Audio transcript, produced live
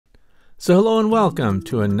So hello and welcome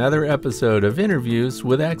to another episode of Interviews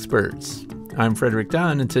with Experts. I'm Frederick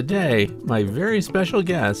Dunn, and today my very special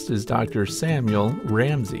guest is Dr. Samuel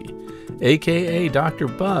Ramsey, aka Dr.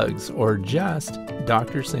 Bugs, or just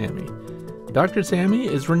Dr. Sammy. Dr. Sammy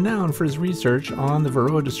is renowned for his research on the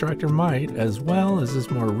varroa destructor mite, as well as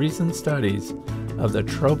his more recent studies of the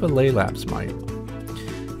Tropalaelaps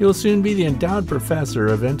mite. He will soon be the endowed professor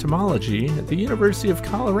of entomology at the University of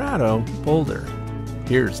Colorado, Boulder.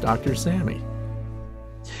 Here's Dr. Sammy.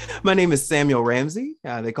 My name is Samuel Ramsey.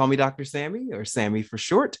 They call me Dr. Sammy, or Sammy for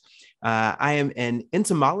short. I am an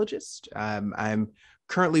entomologist. I'm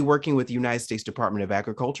currently working with the United States Department of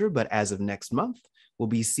Agriculture, but as of next month, will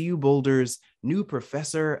be CU Boulder's new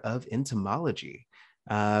professor of entomology.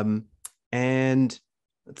 And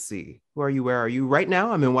let's see, who are you? Where are you? Right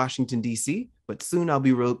now, I'm in Washington, D.C., but soon I'll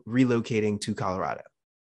be relocating to Colorado.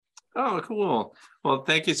 Oh, cool. Well,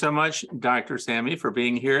 thank you so much, Dr. Sammy, for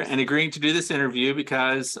being here and agreeing to do this interview,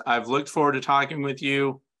 because I've looked forward to talking with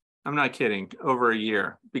you. I'm not kidding, over a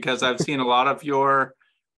year, because I've seen a lot of your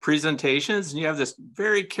presentations and you have this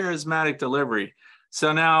very charismatic delivery.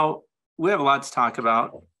 So now we have a lot to talk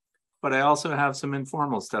about, but I also have some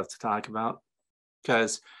informal stuff to talk about,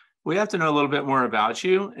 because we have to know a little bit more about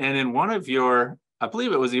you. And in one of your, I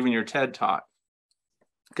believe it was even your TED Talk,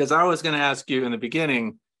 because I was going to ask you in the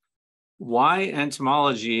beginning, why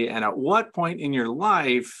entomology, and at what point in your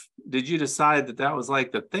life did you decide that that was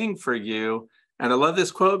like the thing for you? And I love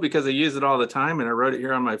this quote because I use it all the time, and I wrote it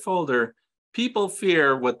here on my folder. People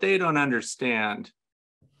fear what they don't understand.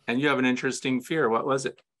 And you have an interesting fear. What was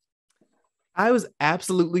it? I was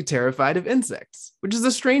absolutely terrified of insects, which is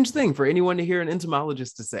a strange thing for anyone to hear an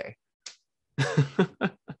entomologist to say.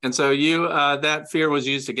 And so you, that fear was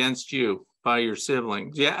used against you by your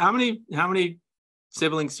siblings. Yeah. How many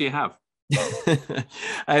siblings do you have?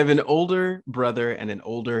 I have an older brother and an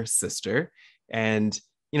older sister, and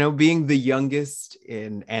being the youngest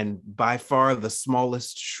and by far the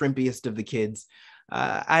smallest, shrimpiest of the kids,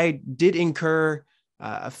 I did incur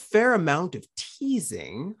a fair amount of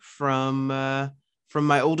teasing from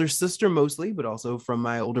my older sister mostly, but also from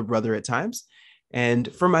my older brother at times. And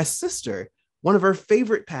for my sister, one of her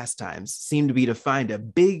favorite pastimes seemed to be to find a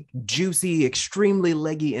big, juicy, extremely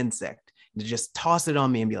leggy insect, to just toss it on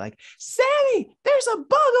me and be like, Sammy, there's a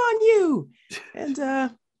bug on you. And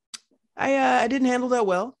I didn't handle that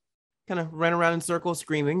well. Kind of ran around in circles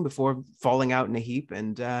screaming before falling out in a heap.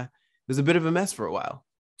 And it was a bit of a mess for a while.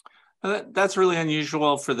 That's really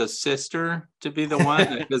unusual for the sister to be the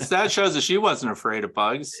one, because that shows that she wasn't afraid of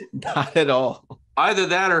bugs. Not at all. Either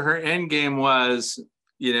that or her end game was,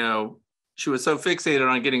 she was so fixated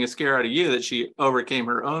on getting a scare out of you that she overcame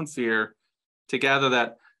her own fear to gather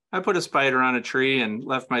that. I put a spider on a tree and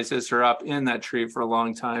left my sister up in that tree for a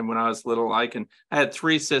long time when I was little. I had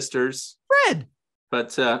 3 sisters. Fred!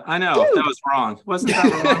 But I know, dude, that was wrong. Wasn't that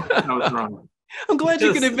wrong? That was wrong. I'm glad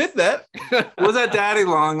you can admit that. Was that daddy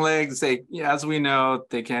long legs? As we know,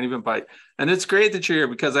 they can't even bite. And it's great that you're here,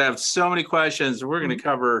 because I have so many questions. We're going to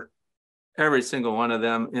cover every single one of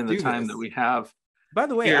them in the time that we have. By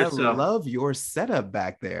the way, here, I love your setup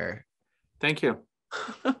back there. Thank you.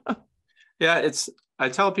 Yeah, I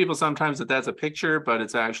tell people sometimes that that's a picture, but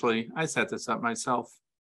it's actually, I set this up myself.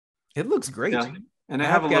 It looks great. Yeah. And I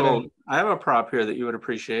have a prop here that you would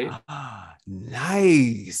appreciate. Ah,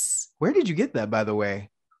 nice. Where did you get that, by the way?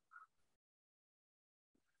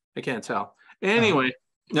 I can't tell. Anyway,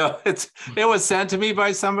 no, it was sent to me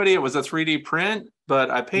by somebody. It was a 3D print, but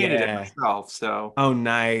I painted it myself. So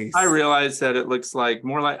nice. I realized that it looks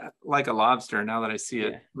more like a lobster now that I see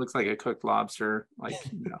it. It looks like a cooked lobster,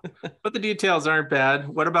 but the details aren't bad.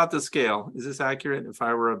 What about the scale? Is this accurate if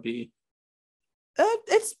I were a bee?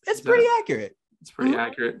 It's pretty accurate. It's pretty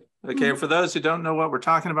accurate. Okay, for those who don't know what we're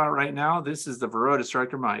talking about right now, this is the varroa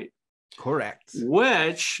destructor mite. Correct.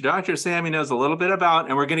 Which Dr. Sammy knows a little bit about,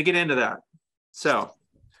 and we're going to get into that. So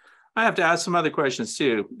I have to ask some other questions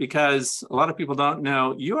too, because a lot of people don't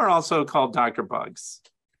know you are also called Dr. Bugs.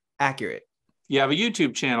 Accurate. You have a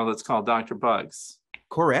YouTube channel that's called Dr. Bugs.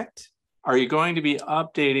 Correct. Are you going to be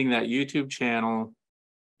updating that YouTube channel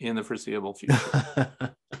in the foreseeable future?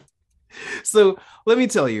 So let me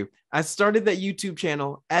tell you, I started that YouTube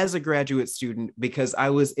channel as a graduate student because I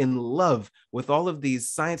was in love with all of these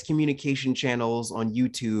science communication channels on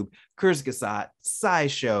YouTube, Kurzgesagt,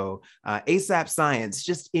 SciShow, ASAP Science,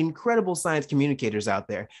 just incredible science communicators out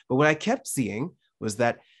there. But what I kept seeing was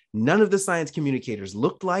that none of the science communicators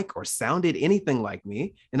looked like or sounded anything like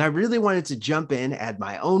me. And I really wanted to jump in, add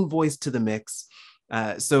my own voice to the mix.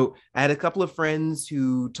 So I had a couple of friends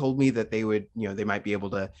who told me that they would, they might be able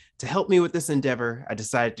to help me with this endeavor. I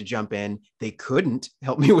decided to jump in. They couldn't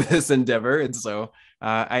help me with this endeavor. And so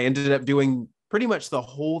I ended up doing pretty much the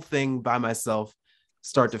whole thing by myself,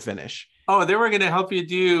 start to finish. Oh, they were going to help you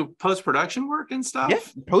do post-production work and stuff? Yeah,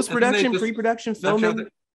 post-production, pre-production, filming.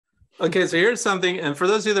 Okay, so here's something. And for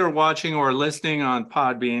those of you that are watching or listening on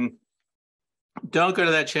Podbean, don't go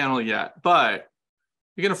to that channel yet. But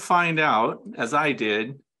you're going to find out, as I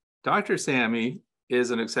did, Dr. Sammy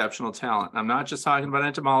is an exceptional talent. I'm not just talking about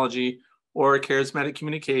entomology or charismatic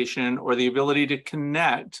communication or the ability to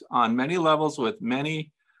connect on many levels with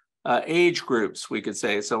many age groups, we could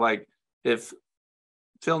say. So like if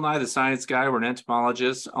Phil Nye, the Science Guy, were an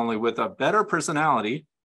entomologist, only with a better personality,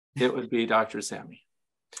 it would be Dr. Sammy.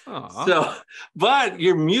 Aww. So, but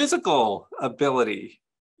your musical ability,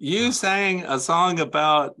 you sang a song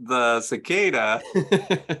about the cicada.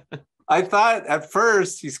 I thought at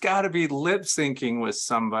first he's got to be lip syncing with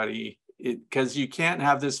somebody because you can't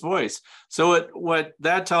have this voice. So what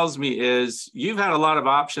that tells me is you've had a lot of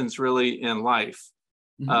options really in life,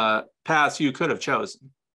 paths you could have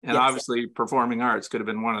chosen. And yes, obviously performing arts could have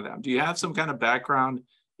been one of them. Do you have some kind of background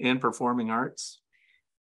in performing arts?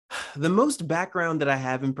 The most background that I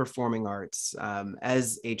have in performing arts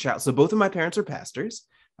as a child. So both of my parents are pastors.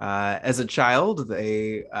 As a child,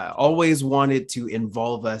 they always wanted to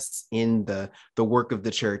involve us in the work of the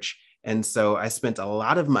church. And so I spent a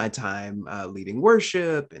lot of my time leading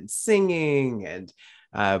worship and singing. And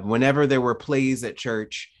whenever there were plays at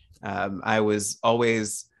church, I was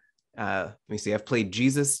always, let me see, I've played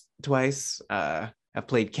Jesus twice. I've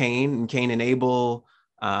played Cain and Abel,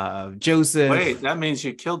 Joseph. Wait, that means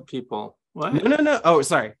you killed people. What? No. Oh,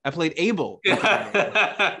 sorry. I played Abel. Sorry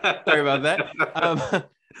about that.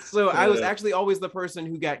 So I was actually always the person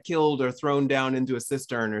who got killed or thrown down into a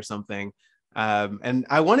cistern or something. And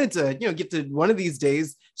I wanted to, get to one of these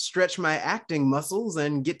days, stretch my acting muscles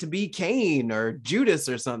and get to be Cain or Judas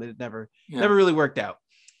or something. It never really worked out.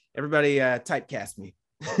 Everybody typecast me.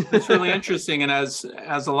 That's really interesting. And as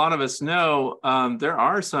a lot of us know, there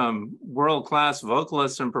are some world-class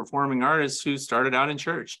vocalists and performing artists who started out in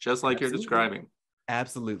church, just like you're describing.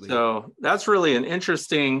 Absolutely. So that's really an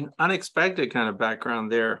interesting, unexpected kind of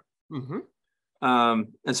background there. And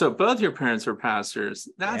so both your parents were pastors.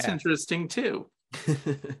 That's interesting too.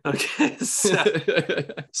 Okay.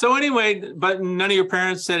 So anyway, but none of your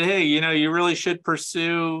parents said, hey, you really should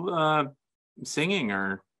pursue singing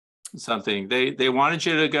or something. They wanted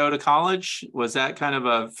you to go to college. Was that kind of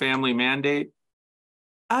a family mandate?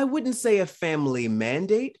 I wouldn't say a family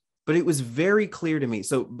mandate, but it was very clear to me.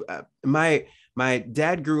 So my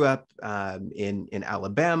dad grew up in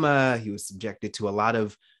Alabama. He was subjected to a lot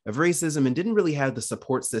of racism and didn't really have the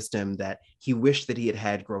support system that he wished that he had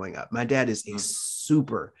had growing up. My dad is a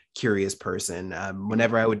super curious person.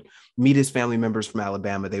 Whenever I would meet his family members from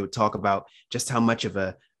Alabama, they would talk about just how much of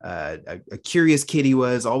a curious kid he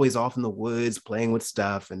was, always off in the woods, playing with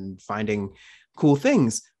stuff and finding cool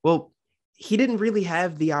things. Well, he didn't really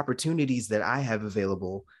have the opportunities that I have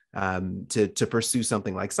available to pursue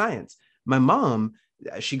something like science. My mom,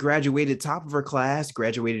 she graduated top of her class,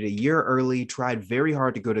 graduated a year early, tried very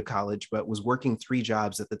hard to go to college, but was working 3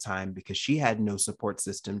 jobs at the time because she had no support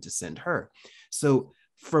system to send her. So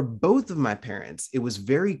for both of my parents, it was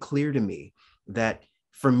very clear to me that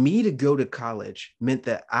for me to go to college meant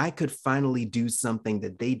that I could finally do something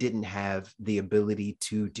that they didn't have the ability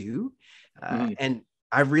to do. And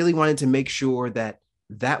I really wanted to make sure that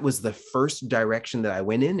was the first direction that I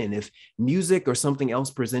went in. And if music or something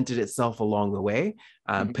else presented itself along the way,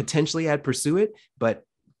 potentially I'd pursue it. But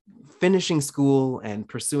finishing school and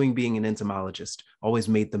pursuing being an entomologist always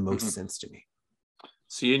made the most sense to me.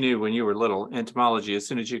 So you knew when you were little, entomology, as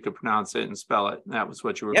soon as you could pronounce it and spell it, that was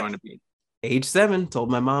what you were going to be. Age 7,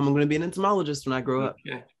 told my mom I'm going to be an entomologist when I grow up.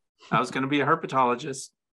 I was going to be a herpetologist.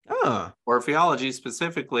 Or phyology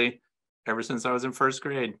specifically, ever since I was in 1st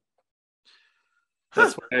grade.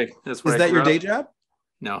 That's why. Is that your day job?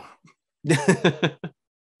 No.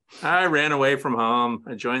 I ran away from home.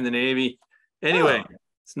 I joined the Navy. Anyway,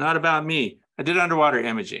 It's not about me. I did underwater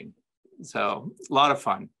imaging. So a lot of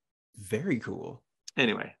fun. Very cool.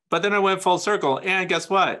 Anyway, but then I went full circle. And guess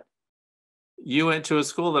what? You went to a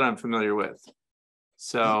school that I'm familiar with.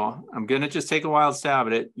 So I'm going to just take a wild stab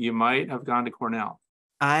at it. You might have gone to Cornell.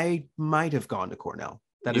 I might have gone to Cornell.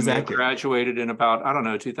 That is accurate. Graduated in about,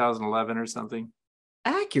 2011 or something.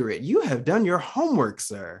 Accurate. You have done your homework,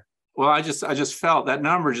 sir. Well, I just felt that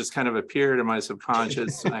number just kind of appeared in my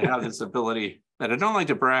subconscious. I have this ability that I don't like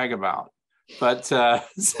to brag about, but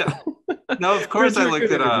no, of course I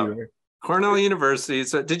looked it up. Cornell University.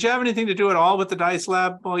 So did you have anything to do at all with the dice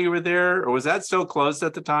lab while you were there, or was that still closed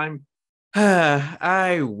at the time?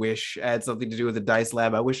 I wish I had something to do with the dice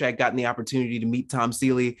lab. I wish I had gotten the opportunity to meet Tom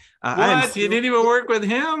Seeley. I am What? You didn't even work with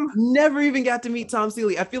him? never even got to meet Tom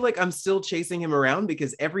Seeley. I feel like I'm still chasing him around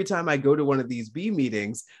because every time I go to one of these bee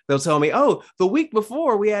meetings, they'll tell me, oh, the week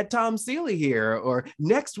before we had Tom Seeley here, or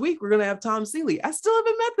next week we're going to have Tom Seeley. I still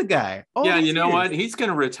haven't met the guy. Yeah, you know Years. what? He's going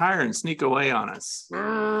to retire and sneak away on us.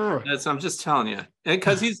 I'm just telling you. And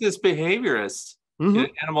because he's this behaviorist,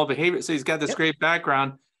 animal behavior. So he's got this great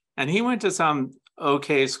background. And he went to some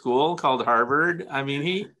okay school called Harvard. I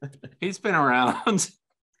mean, he's been around.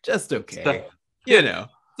 Just okay. So,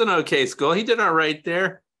 it's an okay school. He did all right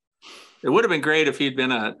there. It would have been great if he'd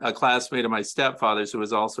been a classmate of my stepfather's, who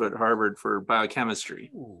was also at Harvard for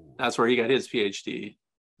biochemistry. Ooh. That's where he got his PhD.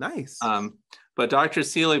 Nice. But Dr.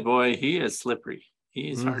 Seeley, boy, he is slippery.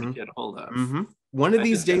 He's hard to get a hold of. One of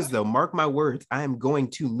these days, though, mark my words, I am going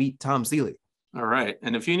to meet Tom Seeley. All right.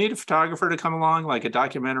 And if you need a photographer to come along, like a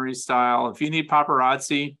documentary style, if you need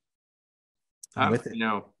paparazzi, I'm with it.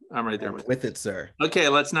 I'm right there with it, sir. Okay,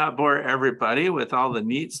 let's not bore everybody with all the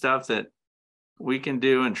neat stuff that we can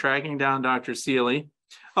do in tracking down Dr. Seeley.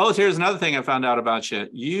 Oh, here's another thing I found out about you.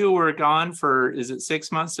 You were gone for, is it 6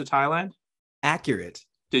 months to Thailand? Accurate.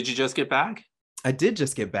 Did you just get back? I did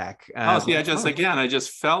just get back. I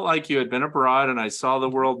just felt like you had been abroad, and I saw the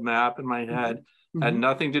world map in my head. Had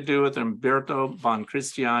nothing to do with Umberto von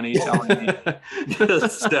Cristiani telling me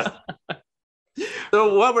this stuff.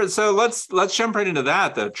 So let's jump right into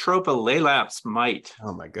that. The Tropolelaps mite.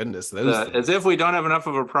 Oh my goodness. As if we don't have enough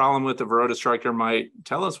of a problem with the varroa destructor mite.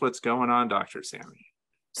 Tell us what's going on, Dr. Sammy.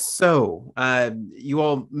 So you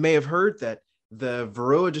all may have heard that the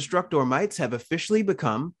varroa destructor mites have officially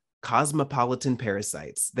become cosmopolitan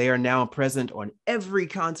parasites. They are now present on every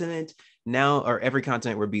continent or every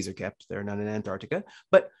continent where bees are kept. They're not in Antarctica,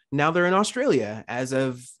 but now they're in Australia as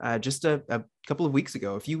of just a few weeks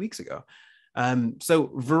ago. So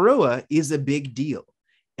varroa is a big deal.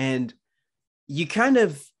 And you kind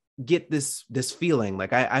of get this feeling,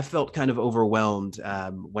 like I felt kind of overwhelmed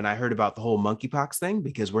when I heard about the whole monkeypox thing,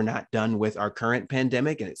 because we're not done with our current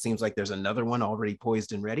pandemic and it seems like there's another one already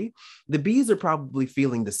poised and ready. The bees are probably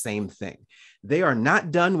feeling the same thing. They are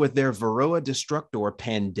not done with their varroa destructor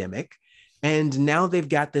pandemic. And now they've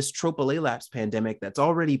got this Tropolelaps pandemic that's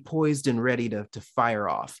already poised and ready to fire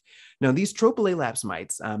off. Now, these Tropolelaps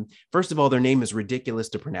mites, first of all, their name is ridiculous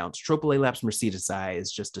to pronounce. Tropolelaps mercedes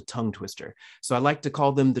is just a tongue twister. So I like to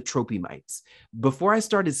call them the tropy mites. Before I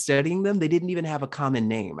started studying them, they didn't even have a common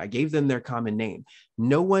name. I gave them their common name.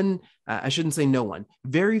 I shouldn't say no one.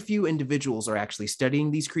 Very few individuals are actually studying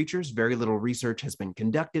these creatures. Very little research has been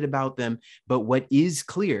conducted about them. But what is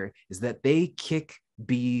clear is that they kick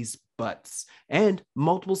bees' butts, and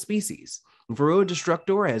multiple species. Varroa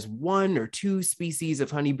destructor has 1 or 2 species of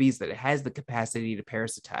honeybees that it has the capacity to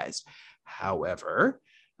parasitize. However,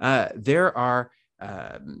 there are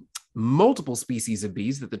multiple species of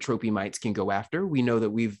bees that the tropy mites can go after. We know that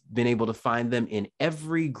we've been able to find them in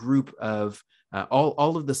every group of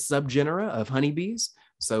all of the subgenera of honeybees.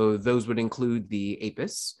 So those would include the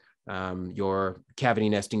apis, your cavity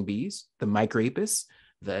nesting bees, the microapis,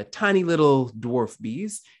 the tiny little dwarf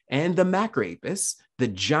bees, and the macroapis, the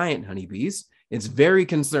giant honeybees. It's very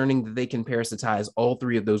concerning that they can parasitize all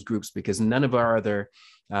 3 of those groups, because none of our other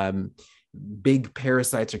big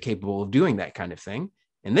parasites are capable of doing that kind of thing.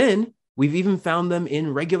 And then we've even found them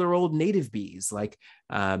in regular old native bees, like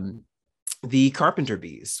the carpenter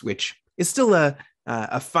bees, which is still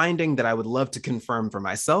a finding that I would love to confirm for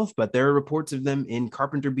myself, but there are reports of them in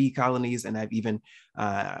carpenter bee colonies, and I've even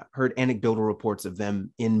heard anecdotal reports of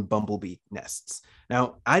them in bumblebee nests.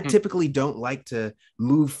 Now, I typically don't like to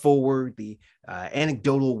move forward the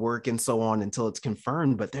anecdotal work and so on until it's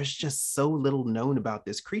confirmed, but there's just so little known about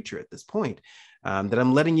this creature at this point that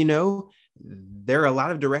I'm letting you know there are a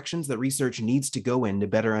lot of directions that research needs to go in to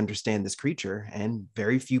better understand this creature, and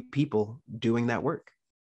very few people doing that work.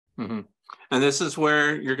 Mm-hmm. And this is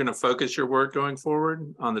where you're going to focus your work going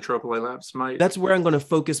forward, on the Tropolelaps mite? That's where I'm going to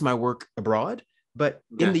focus my work abroad. But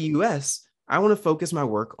in the US, I want to focus my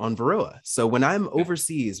work on varroa. So when I'm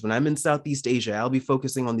overseas, when I'm in Southeast Asia, I'll be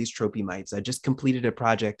focusing on these tropy mites. I just completed a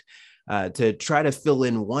project to try to fill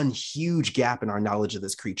in one huge gap in our knowledge of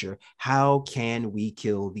this creature. How can we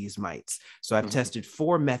kill these mites? So I've tested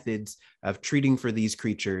 4 methods of treating for these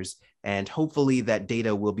creatures, and hopefully that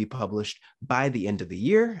data will be published by the end of the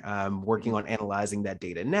year. I'm working on analyzing that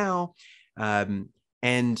data now.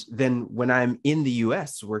 And then when I'm in the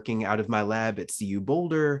US working out of my lab at CU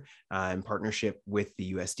Boulder in partnership with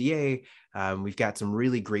the USDA, we've got some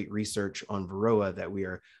really great research on varroa that we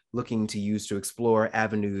are looking to use to explore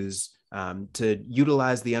avenues to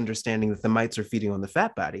utilize the understanding that the mites are feeding on the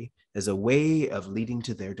fat body as a way of leading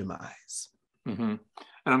to their demise. Mm-hmm.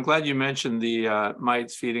 And I'm glad you mentioned the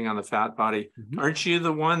mites feeding on the fat body. Mm-hmm. Aren't you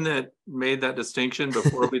the one that made that distinction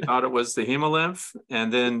before we thought it was the hemolymph?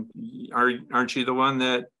 And then aren't you the one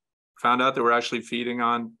that found out that we're actually feeding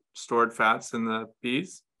on stored fats in the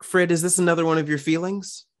peas? Fred, is this another one of your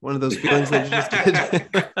feelings? One of those feelings that you just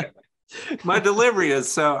did? My delivery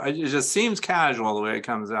is it just seems casual the way it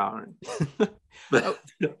comes out. But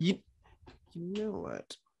you know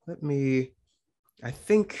what?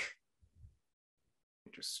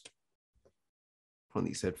 Just on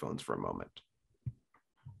these headphones for a moment.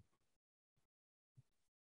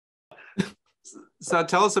 So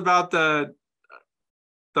tell us about the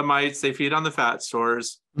mites. They feed on the fat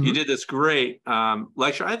stores. Mm-hmm. You did this great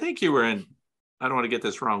lecture. I think you were I don't want to get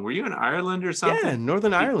this wrong. Were you in Ireland or something? Yeah,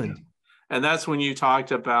 Northern Ireland. And that's when you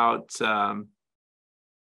talked about kind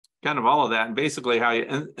of all of that, and basically how you,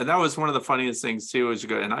 and that was one of the funniest things too, is you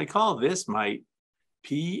go, and I call this mite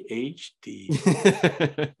PhD.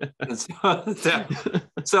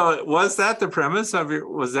 So was that the premise of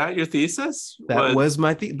was that your thesis? That was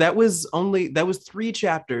my that was 3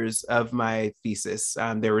 chapters of my thesis.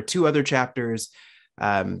 There were 2 other chapters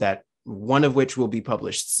that one of which will be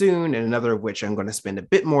published soon, and another of which I'm going to spend a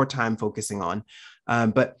bit more time focusing on.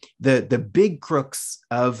 But the big crux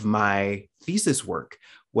of my thesis work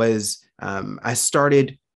was I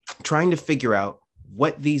started trying to figure out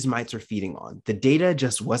what these mites are feeding on. The data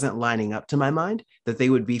just wasn't lining up to my mind that they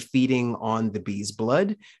would be feeding on the bee's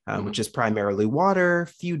blood, which is primarily water,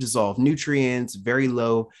 few dissolved nutrients, very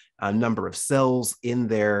low number of cells in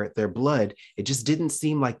their blood. It just didn't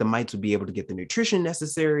seem like the mites would be able to get the nutrition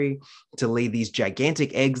necessary to lay these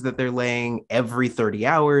gigantic eggs that they're laying every 30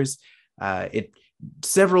 hours.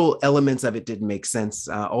 Several elements of it didn't make sense,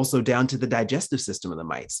 also down to the digestive system of the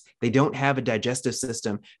mites. They don't have a digestive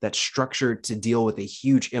system that's structured to deal with a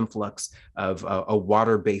huge influx of a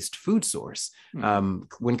water-based food source.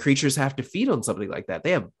 When creatures have to feed on something like that,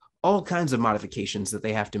 they have all kinds of modifications that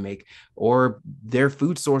they have to make, or their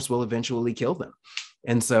food source will eventually kill them.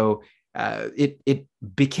 And so it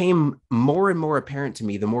became more and more apparent to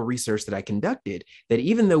me, the more research that I conducted, that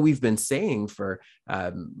even though we've been saying for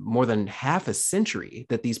more than half a century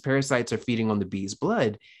that these parasites are feeding on the bee's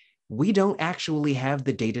blood, we don't actually have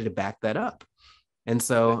the data to back that up. And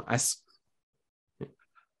so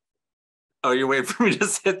Oh, you're waiting for me to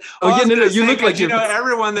say. Oh, yeah, no. You look like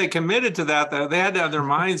everyone that committed to that, though, they had to have their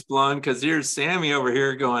minds blown, because here's Sammy over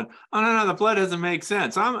here going, "Oh no, the blood doesn't make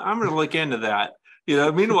sense. I'm going to look into that."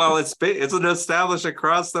 Meanwhile, it's an established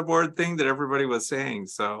across the board thing that everybody was saying.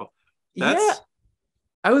 So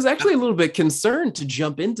I was actually a little bit concerned to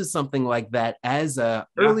jump into something like that as a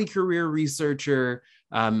early career researcher,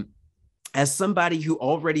 as somebody who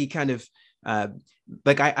already kind of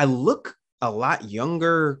I look a lot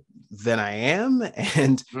younger than I am,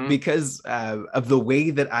 and because of the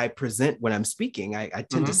way that I present when I'm speaking, I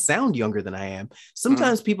tend to sound younger than I am.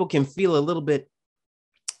 Sometimes people can feel a little bit,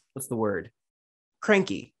 what's the word?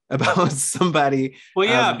 Cranky about somebody.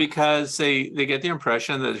 Well, because they get the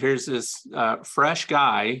impression that here's this fresh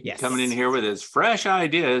guy coming in here with his fresh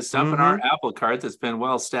ideas, dumping our apple cart that's been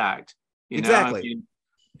well stacked. Exactly.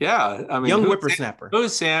 Young whippersnapper.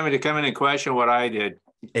 Who's Sammy to come in and question what I did?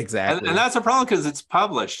 Exactly. And that's a problem, because it's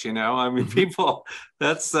published, people,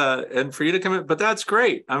 that's and for you to come in, but that's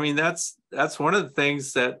great. That's one of the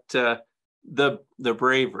things that the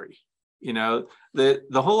bravery,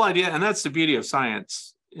 the whole idea, and that's the beauty of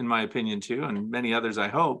science, in my opinion, too, and many others, I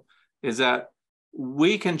hope, is that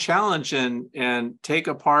we can challenge and take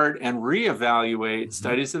apart and reevaluate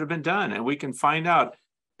studies that have been done, and we can find out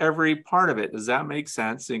every part of it. Does that make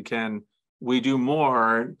sense? And can we do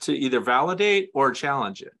more to either validate or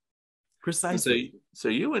challenge it? Precisely. So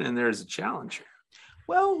you went in there as a challenger.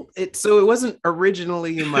 Well, it wasn't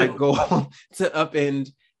originally my goal to upend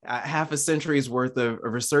half a century's worth of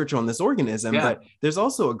research on this organism, but there's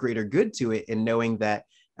also a greater good to it in knowing that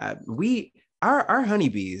our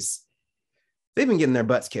honeybees, they've been getting their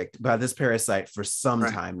butts kicked by this parasite for some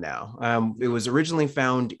time now. It was originally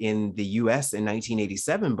found in the US in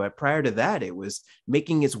 1987, but prior to that, it was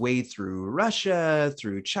making its way through Russia,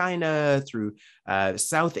 through China, through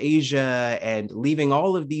South Asia, and leaving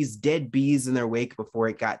all of these dead bees in their wake before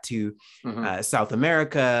it got to South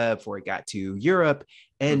America, before it got to Europe.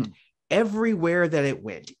 And everywhere that it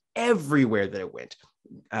went,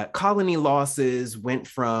 colony losses went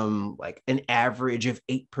from like an average of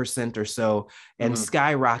 8% or so and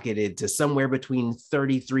skyrocketed to somewhere between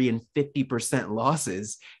 33 and 50%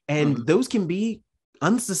 losses. And those can be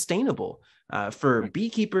unsustainable. For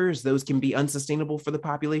beekeepers, those can be unsustainable for the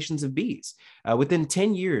populations of bees. Within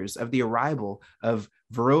 10 years of the arrival of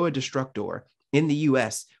Varroa destructor in the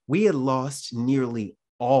US, we had lost nearly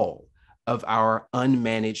all of our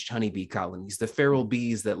unmanaged honeybee colonies, the feral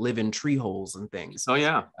bees that live in tree holes and things. Oh,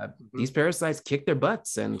 yeah. These parasites kick their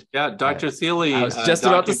butts. And yeah, Dr. Thiele, I was just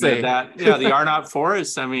about to say that. Yeah, the Arnott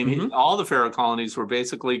forests. I mean, all the feral colonies were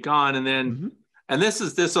basically gone. And then, and this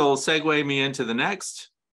will segue me into the next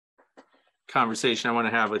conversation I want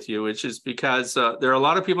to have with you, which is because there are a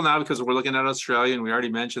lot of people now, because we're looking at Australia, and we already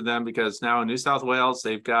mentioned them, because now in New South Wales,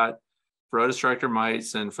 they've got varroa destructor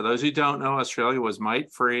mites. And for those who don't know, Australia was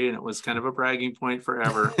mite free, and it was kind of a bragging point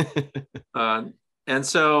forever. And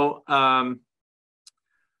so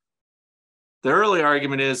the early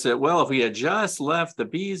argument is that, well, if we had just left the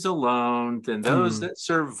bees alone, then those that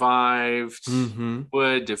survived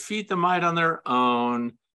would defeat the mite on their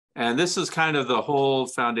own. And this is kind of the whole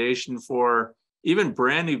foundation for even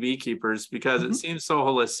brand new beekeepers, because it seems so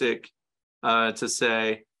holistic to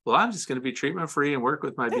say, well, I'm just going to be treatment free and work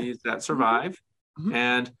with my bees that survive.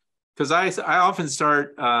 And because I often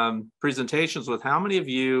start presentations with, how many of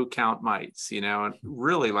you count mites, and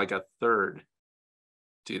really like a third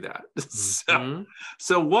do that.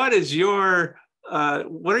 So what is your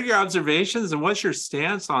what are your observations, and what's your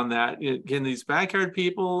stance on that? Can these backyard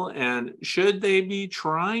people, and should they be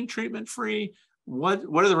trying treatment free? What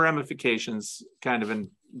are the ramifications kind of in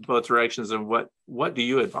both directions, and what do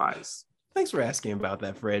you advise? Thanks for asking about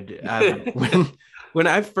that, Fred. When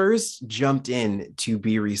I first jumped in to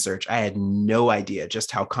bee research, I had no idea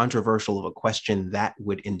just how controversial of a question that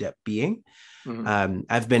would end up being.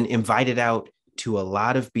 I've been invited out to a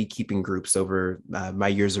lot of beekeeping groups over my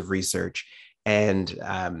years of research. And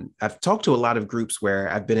I've talked to a lot of groups where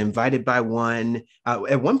I've been invited by one.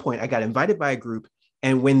 At one point, I got invited by a group.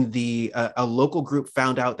 And when a local group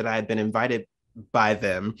found out that I had been invited by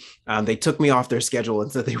them, they took me off their schedule and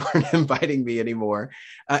said they weren't inviting me anymore.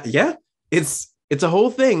 Yeah, it's a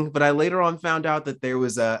whole thing. But I later on found out that there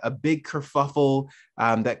was a big kerfuffle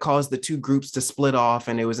that caused the two groups to split off.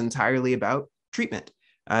 And it was entirely about treatment.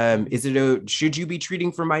 Should you be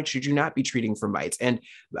treating for mites? Should you not be treating for mites? And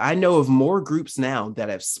I know of more groups now that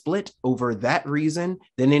have split over that reason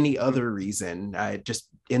than any other reason. It just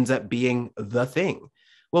ends up being the thing.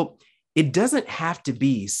 Well, it doesn't have to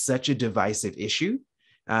be such a divisive issue.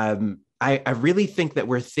 I really think that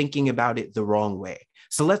we're thinking about it the wrong way.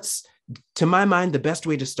 So to my mind, the best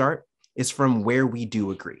way to start is from where we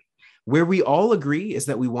do agree. Where we all agree is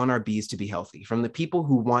that we want our bees to be healthy, from the people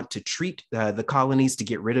who want to treat the colonies to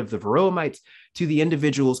get rid of the varroa mites to the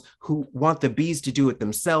individuals who want the bees to do it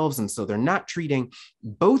themselves. And so they're not treating.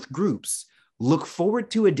 Both groups look forward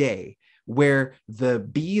to a day where the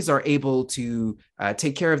bees are able to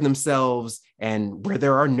take care of themselves, and where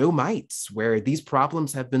there are no mites, where these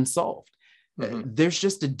problems have been solved. There's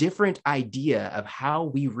just a different idea of how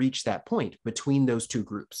we reach that point between those two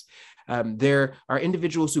groups. There are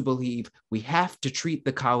individuals who believe we have to treat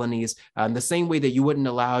the colonies the same way that you wouldn't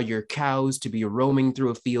allow your cows to be roaming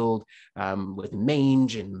through a field with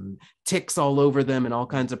mange and ticks all over them and all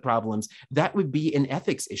kinds of problems. That would be an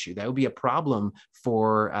ethics issue. That would be a problem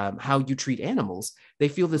for how you treat animals. They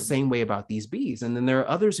feel the same way about these bees. And then there are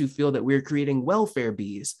others who feel that we're creating welfare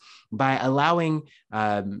bees by allowing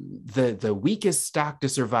the weakest stock to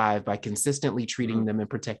survive by consistently treating them and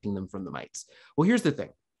protecting them from the mites. Well, here's the thing.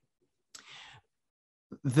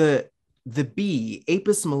 The bee,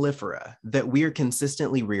 Apis mellifera, that we are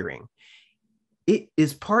consistently rearing, it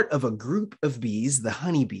is part of a group of bees, the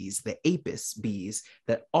honeybees, the Apis bees,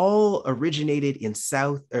 that all originated in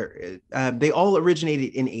they all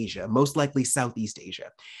originated in Asia, most likely Southeast Asia.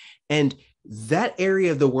 And that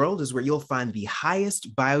area of the world is where you'll find the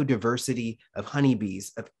highest biodiversity of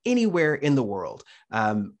honeybees of anywhere in the world.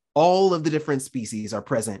 All of the different species are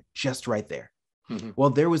present just right there. Well,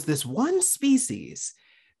 there was this one species,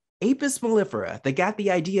 Apis mellifera, that got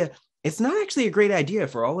the idea, it's not actually a great idea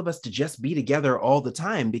for all of us to just be together all the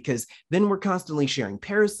time, because then we're constantly sharing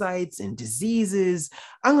parasites and diseases.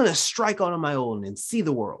 I'm going to strike out on my own and see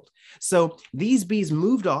the world. So these bees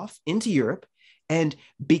moved off into Europe. And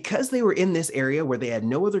because they were in this area where they had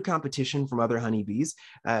no other competition from other honeybees,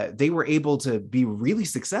 they were able to be really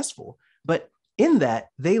successful. But in that,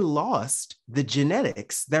 they lost the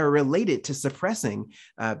genetics that are related to suppressing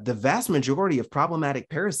the vast majority of problematic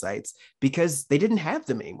parasites, because they didn't have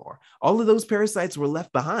them anymore. All of those parasites were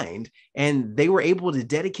left behind, and they were able to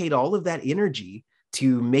dedicate all of that energy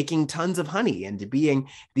to making tons of honey and to being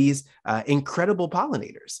these incredible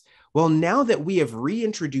pollinators. Well, now that we have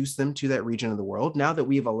reintroduced them to that region of the world, now that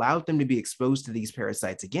we have allowed them to be exposed to these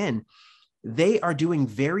parasites again, they are doing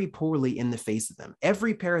very poorly in the face of them.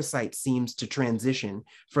 Every parasite seems to transition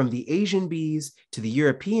from the Asian bees to the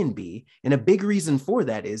European bee. And a big reason for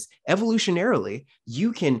that is evolutionarily,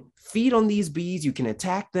 you can feed on these bees, you can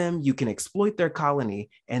attack them, you can exploit their colony,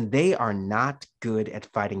 and they are not good at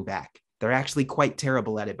fighting back. They're actually quite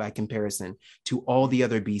terrible at it by comparison to all the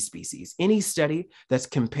other bee species. Any study that's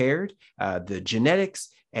compared the genetics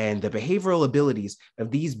and the behavioral abilities of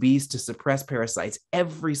these bees to suppress parasites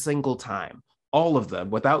every single time, all of them,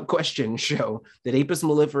 without question, show that Apis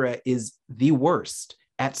mellifera is the worst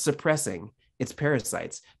at suppressing its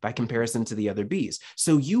parasites by comparison to the other bees.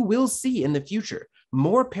 So you will see in the future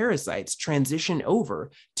more parasites transition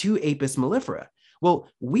over to Apis mellifera. Well,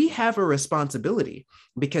 we have a responsibility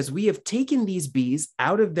because we have taken these bees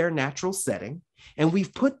out of their natural setting and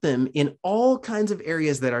we've put them in all kinds of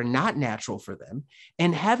areas that are not natural for them.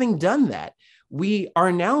 And having done that, we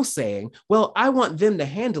are now saying, well, I want them to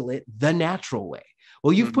handle it the natural way.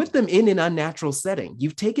 Well, you've put them in an unnatural setting.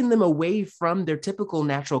 You've taken them away from their typical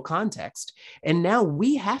natural context. And now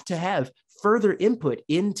we have to have further input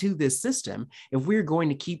into this system if we're going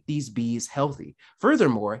to keep these bees healthy.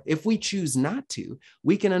 Furthermore, if we choose not to,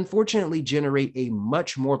 we can unfortunately generate a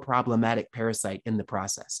much more problematic parasite in the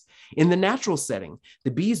process. In the natural setting, the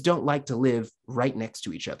bees don't like to live right next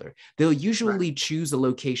to each other. They'll usually choose a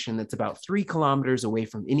location that's about 3 kilometers away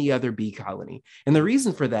from any other bee colony. And the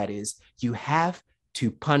reason for that is you have to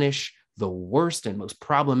punish the worst and most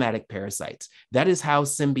problematic parasites. That is how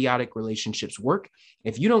symbiotic relationships work.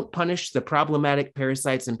 If you don't punish the problematic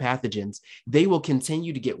parasites and pathogens, they will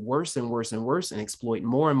continue to get worse and worse and worse and exploit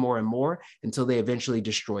more and more and more until they eventually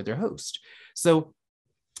destroy their host. So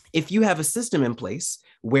if you have a system in place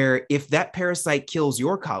where if that parasite kills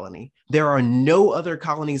your colony, there are no other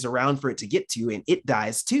colonies around for it to get to and it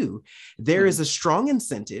dies too, there is a strong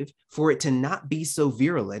incentive for it to not be so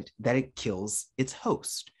virulent that it kills its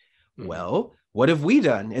host. Well, what have we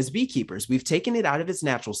done as beekeepers? We've taken it out of its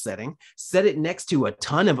natural setting, set it next to a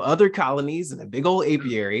ton of other colonies in a big old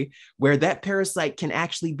apiary where that parasite can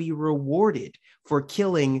actually be rewarded for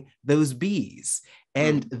killing those bees.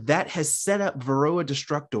 And that has set up Varroa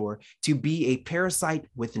destructor to be a parasite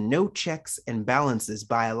with no checks and balances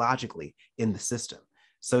biologically in the system.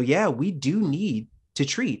 So yeah, we do need to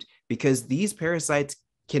treat because these parasites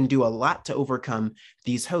can do a lot to overcome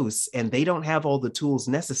these hosts, and they don't have all the tools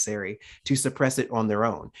necessary to suppress it on their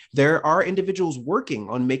own. There are individuals working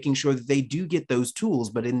on making sure that they do get those tools,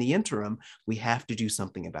 but in the interim, we have to do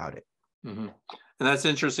something about it. And that's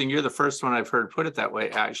interesting. You're the first one I've heard put it that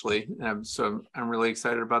way, actually. So I'm really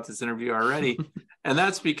excited about this interview already. And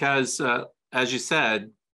that's because, as you said,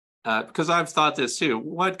 because I've thought this too,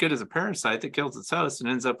 what good is a parasite that kills its host and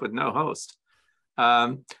ends up with no host?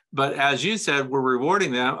 But as you said, we're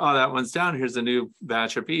rewarding them. Oh, that one's down. Here's a new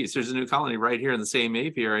batch of bees. There's a new colony right here in the same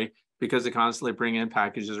apiary because they constantly bring in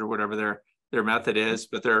packages or whatever their method is,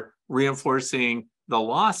 but they're reinforcing the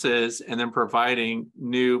losses and then providing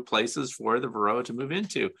new places for the varroa to move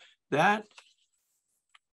into. That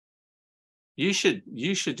you should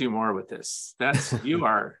do more with this. That's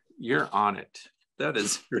you're on it. That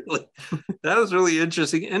is really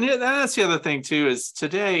interesting. And yeah, that's the other thing too, is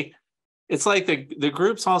today it's like the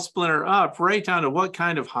groups all splinter up right down to what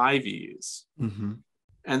kind of hive you use.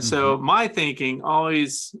 And so my thinking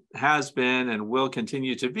always has been and will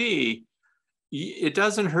continue to be, it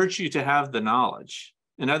doesn't hurt you to have the knowledge.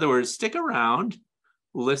 In other words, stick around,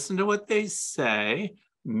 listen to what they say.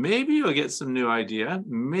 Maybe you'll get some new idea,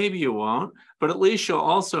 maybe you won't, but at least you'll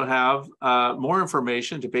also have more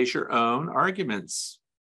information to base your own arguments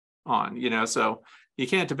on, so you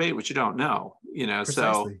can't debate what you don't know, Precisely.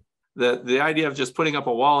 So the idea of just putting up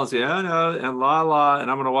a wall and saying, oh no, and la, and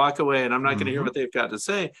I'm going to walk away and I'm not going to hear what they've got to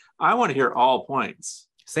say. I want to hear all points.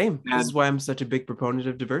 Same. This is why I'm such a big proponent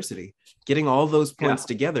of diversity. Getting all those points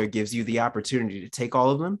together gives you the opportunity to take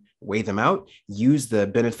all of them, weigh them out, use the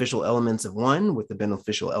beneficial elements of one with the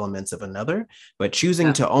beneficial elements of another, but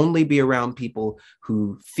choosing to only be around people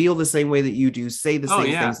who feel the same way that you do, say the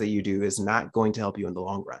same things that you do is not going to help you in the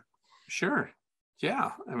long run. Sure.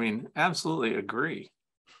 Yeah. I mean, absolutely agree.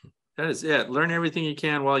 That is it. Learn everything you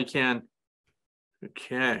can while you can.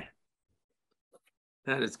 Okay.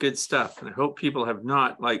 That is good stuff. And I hope people have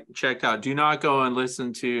not checked out. Do not go and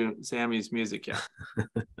listen to Sammy's music yet.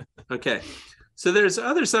 Okay. So there's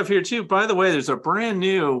other stuff here too. By the way, there's a brand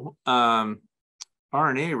new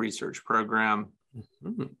RNA research program.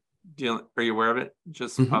 Are you aware of it?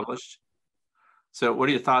 Just published. So what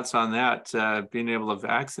are your thoughts on that, being able to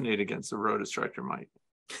vaccinate against the varroa destructor mite?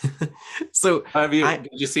 So did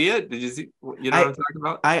you see it? Did you see, you know what I'm talking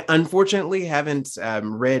about? I unfortunately haven't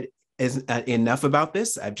read enough about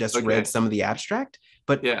this. I've just read some of the abstract,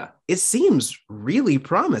 but it seems really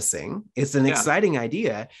promising. It's an exciting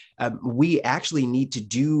idea. We actually need to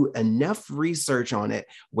do enough research on it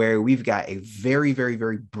where we've got a very, very,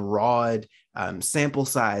 very broad sample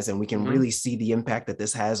size, and we can really see the impact that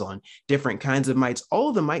this has on different kinds of mites. All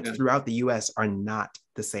of the mites throughout the US are not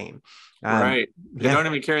the same. Right. They don't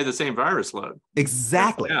even carry the same virus load.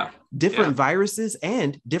 Exactly. Different viruses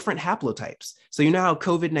and different haplotypes. So you know how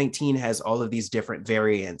COVID-19 has all of these different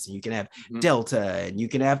variants, and you can have Delta, and you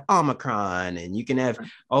can have Omicron, and you can have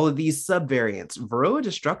all of these subvariants. Varroa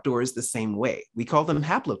destructor is the same way. We call them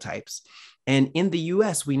haplotypes. And in the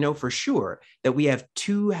US, we know for sure that we have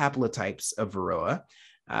 2 haplotypes of Varroa,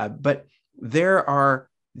 but there are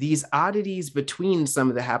these oddities between some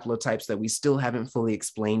of the haplotypes that we still haven't fully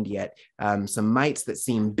explained yet. Some mites that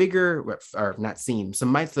seem bigger, or not seem, some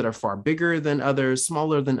mites that are far bigger than others,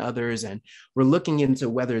 smaller than others. And we're looking into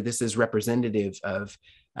whether this is representative of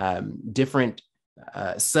different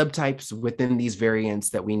subtypes within these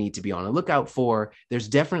variants that we need to be on a lookout for. There's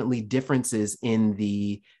definitely differences in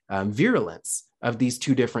the virulence of these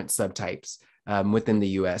 2 different subtypes within the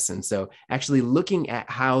US. And so actually looking at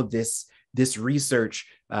how this research,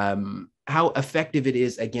 how effective it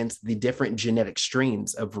is against the different genetic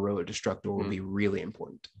strains of Varroa destructor will be really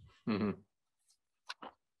important.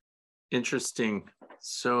 Interesting.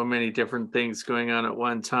 So many different things going on at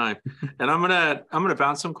one time. And I'm gonna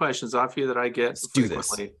bounce some questions off you that I get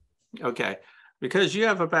frequently. Okay. Because you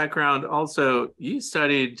have a background also, you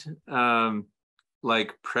studied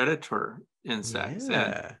like predator insects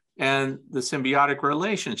and the symbiotic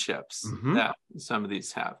relationships that some of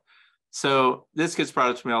these have. So this gets brought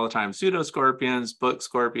up to me all the time. Pseudoscorpions, book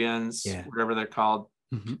scorpions, whatever they're called.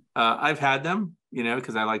 I've had them, you know,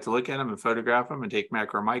 because I like to look at them and photograph them and take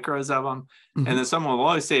macro micros of them. And then someone will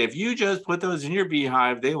always say, if you just put those in your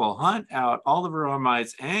beehive, they will hunt out all the varroa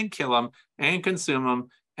mites and kill them and consume them.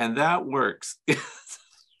 And that works.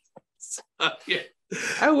 So,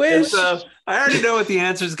 I wish. So, I already know what the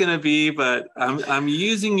answer is going to be, but I'm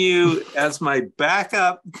using you as my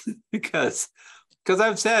backup because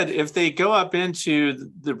I've said if they go up into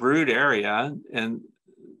the brood area and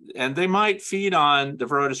they might feed on the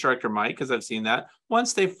varroa destructor mite, because I've seen that,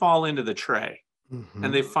 once they fall into the tray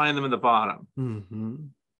and they find them in the bottom.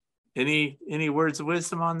 Any words of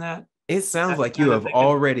wisdom on that? It sounds like you have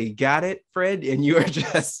already got it, Fred, and you are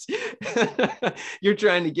just, you're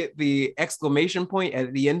trying to get the exclamation point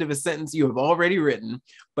at the end of a sentence you have already written.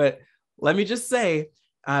 But let me just say,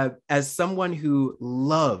 as someone who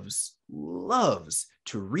loves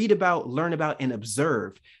to read about, learn about, and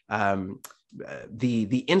observe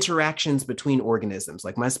the interactions between organisms.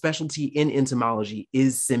 Like my specialty in entomology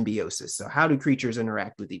is symbiosis. So how do creatures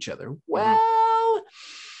interact with each other? Well,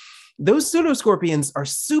 those pseudoscorpions are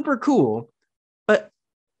super cool, but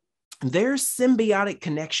their symbiotic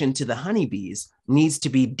connection to the honeybees needs to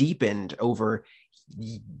be deepened over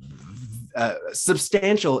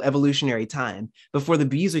substantial evolutionary time before the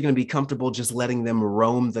bees are going to be comfortable just letting them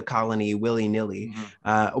roam the colony willy-nilly,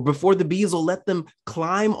 or before the bees will let them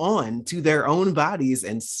climb on to their own bodies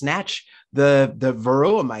and snatch the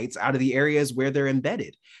varroa mites out of the areas where they're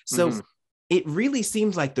embedded. So it really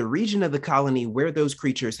seems like the region of the colony where those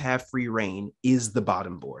creatures have free reign is the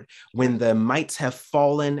bottom board. When the mites have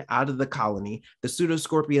fallen out of the colony, the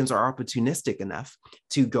pseudoscorpions are opportunistic enough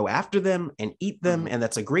to go after them and eat them. And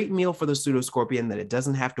that's a great meal for the pseudoscorpion that it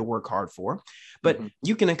doesn't have to work hard for. But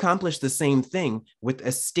you can accomplish the same thing with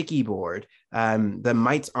a sticky board. The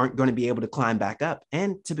mites aren't going to be able to climb back up.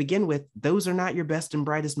 And to begin with, those are not your best and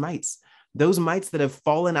brightest mites. Those mites that have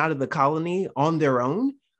fallen out of the colony on their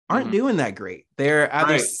own aren't doing that great. They're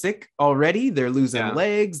either sick already, they're losing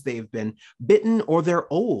legs, they've been bitten, or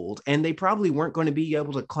they're old, and they probably weren't going to be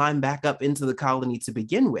able to climb back up into the colony to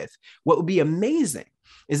begin with. What would be amazing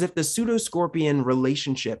is if the pseudoscorpion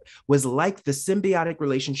relationship was like the symbiotic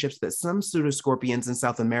relationships that some pseudoscorpions in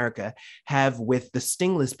South America have with the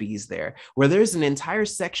stingless bees there, where there's an entire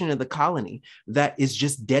section of the colony that is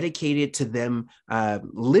just dedicated to them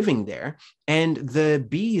living there. And the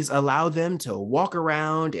bees allow them to walk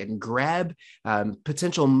around and grab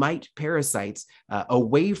potential mite parasites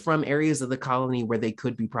away from areas of the colony where they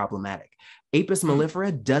could be problematic. Apis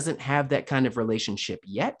mellifera doesn't have that kind of relationship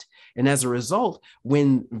yet. And as a result,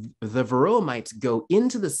 when the varroa mites go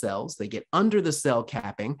into the cells, they get under the cell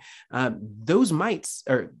capping, those mites,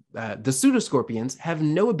 or the pseudoscorpions, have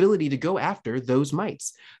no ability to go after those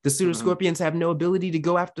mites. The pseudoscorpions have no ability to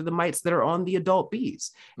go after the mites that are on the adult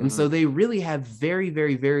bees. And so they really have very,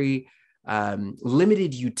 very, very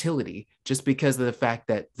limited utility, just because of the fact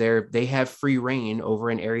that they have free reign over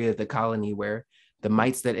an area of the colony where the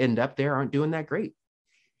mites that end up there aren't doing that great.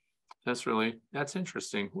 That's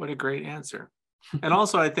interesting. What a great answer. And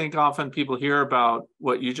also, I think often people hear about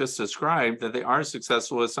what you just described, that they are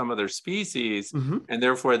successful with some other species, and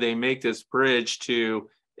therefore they make this bridge to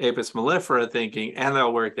Apis mellifera thinking, and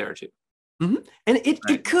they'll work there too. And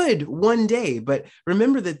it could one day, but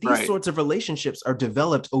remember that these sorts of relationships are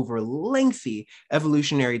developed over lengthy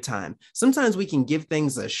evolutionary time. Sometimes we can give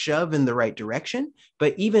things a shove in the right direction,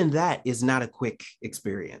 but even that is not a quick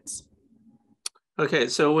experience. Okay,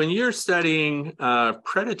 so when you're studying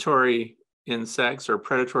predatory insects or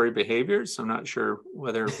predatory behaviors, I'm not sure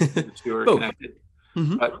whether the two are connected.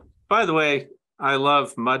 But by the way, I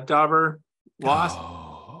love mud dauber wasp.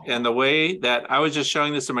 And the way that I was just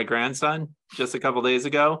showing this to my grandson just a couple of days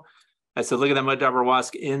ago, I said, look at that mud dauber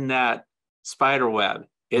wasp in that spider web.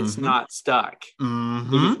 It's not stuck.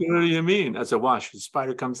 What do you mean? I said, watch, the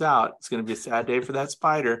spider comes out. It's going to be a sad day for that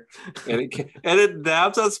spider. And it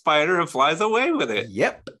nabs a spider and flies away with it.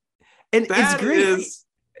 Yep. And it's great.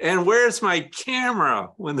 And where's my camera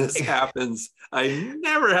when this happens? I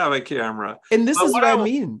never have a camera. And this is what I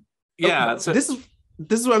mean. Yeah. So this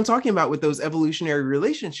is what I'm talking about with those evolutionary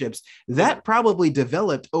relationships that probably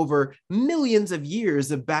developed over millions of years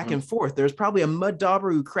of back and forth. There's probably a mud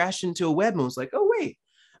dauber who crashed into a web and was like, oh, wait,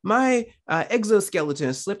 my exoskeleton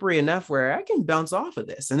is slippery enough where I can bounce off of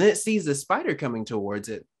this. And then it sees the spider coming towards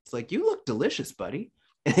it. It's like, you look delicious, buddy.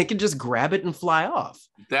 And it can just grab it and fly off.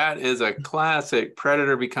 That is a classic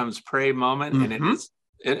predator becomes prey moment. And it is,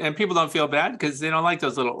 and people don't feel bad because they don't like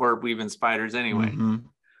those little orb weaving spiders anyway.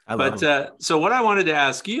 So what I wanted to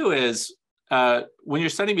ask you is, when you're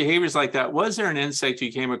studying behaviors like that, was there an insect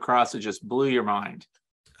you came across that just blew your mind?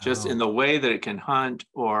 Just in the way that it can hunt,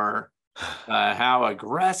 or how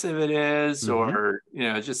aggressive it is, or,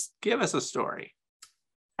 just give us a story.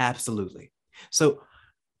 Absolutely. So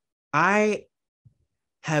I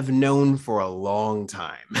have known for a long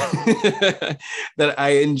time that I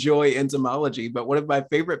enjoy entomology, but one of my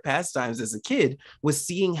favorite pastimes as a kid was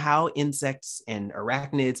seeing how insects and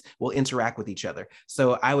arachnids will interact with each other.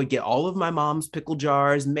 So I would get all of my mom's pickle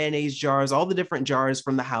jars, mayonnaise jars, all the different jars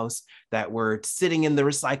from the house that were sitting in the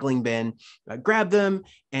recycling bin, grab them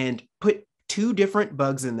and put 2 different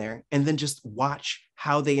bugs in there, and then just watch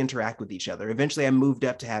how they interact with each other. Eventually I moved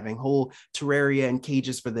up to having whole terraria and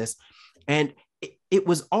cages for this. And it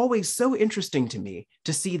was always so interesting to me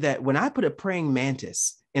to see that when I put a praying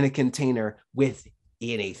mantis in a container with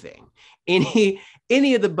anything,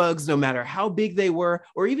 any of the bugs, no matter how big they were,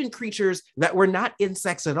 or even creatures that were not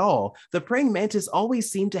insects at all, the praying mantis always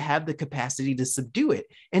seemed to have the capacity to subdue it.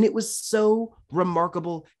 And it was so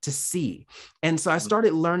remarkable to see. And so I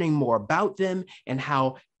started learning more about them and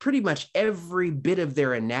how pretty much every bit of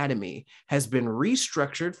their anatomy has been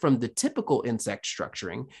restructured from the typical insect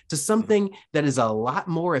structuring to something that is a lot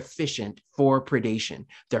more efficient for predation.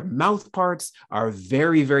 Their mouth parts are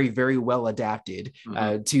very, very, very well adapted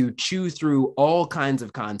to chew through all kinds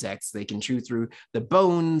of contexts. They can chew through the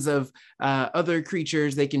bones of other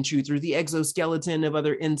creatures. They can chew through the exoskeleton of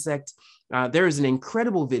other insects. There is an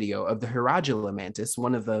incredible video of the Hiragula mantis,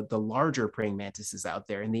 one of the larger praying mantises out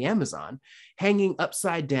there in the Amazon, hanging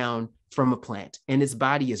upside down from a plant. And its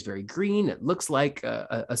body is very green. It looks like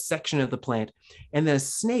a section of the plant. And then a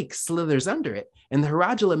snake slithers under it. And the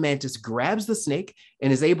Hiragula mantis grabs the snake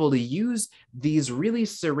and is able to use these really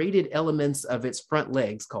serrated elements of its front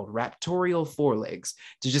legs, called raptorial forelegs,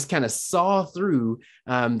 to just kind of saw through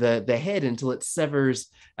the head until it severs.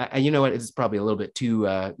 You know what? It's probably a little bit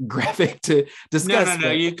too graphic to discuss.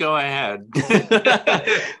 No, you go ahead.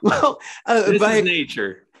 Well, this is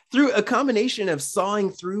nature. Through a combination of sawing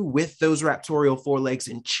through with those raptorial forelegs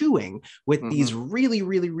and chewing with these really,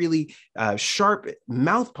 really, really sharp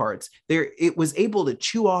mouth parts, it was able to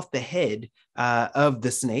chew off the head of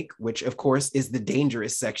the snake, which of course is the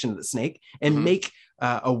dangerous section of the snake, and make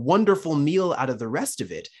a wonderful meal out of the rest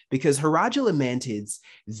of it. Because Hiragula mantids,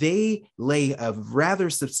 they lay a rather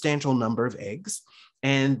substantial number of eggs.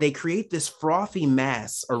 And they create this frothy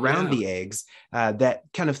mass around the eggs that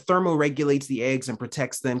kind of thermoregulates the eggs and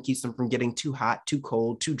protects them, keeps them from getting too hot, too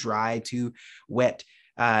cold, too dry, too wet.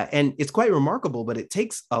 And it's quite remarkable, but it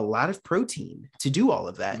takes a lot of protein to do all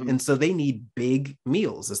of that. Mhm. And so they need big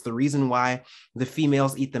meals. That's the reason why the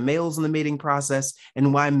females eat the males in the mating process,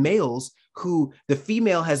 and why males who the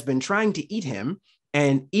female has been trying to eat him,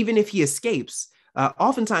 and even if he escapes,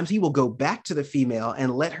 oftentimes he will go back to the female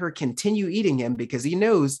and let her continue eating him, because he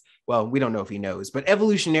knows, well, we don't know if he knows, but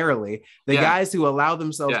evolutionarily, the guys who allow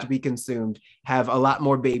themselves to be consumed have a lot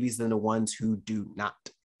more babies than the ones who do not.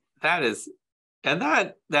 That is, and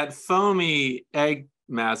that foamy egg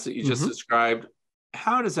mass that you just described,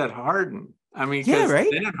 how does that harden? I mean, because right?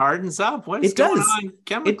 then it hardens up. What is going on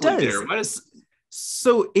chemically there? What is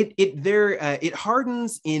so it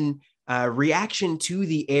hardens in reaction to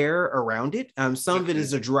the air around it. Some of it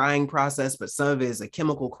is a drying process, but some of it is a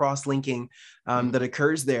chemical cross-linking that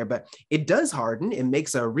occurs there. But it does harden. It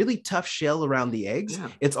makes a really tough shell around the eggs.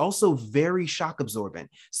 It's also very shock absorbent.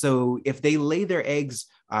 So if they lay their eggs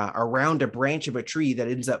around a branch of a tree that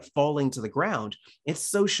ends up falling to the ground, it's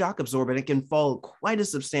so shock absorbent, it can fall quite a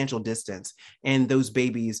substantial distance. And those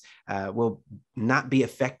babies will not be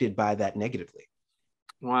affected by that negatively.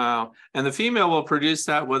 Wow. And the female will produce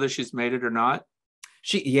that whether she's mated or not?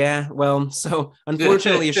 So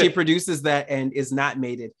unfortunately, if she produces that and is not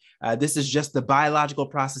mated, this is just the biological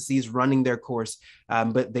processes running their course,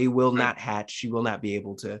 but they will not hatch. She will not be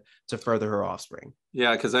able to further her offspring.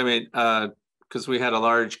 Yeah, because I mean, because we had a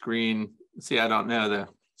large green, I don't know the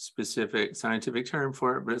specific scientific term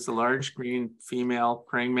for it, but it's a large green female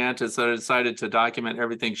praying mantis that I decided to document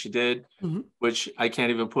everything she did, which I can't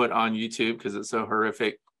even put on YouTube because it's so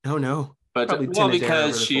horrific. Oh no. But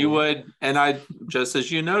because she would, and I, just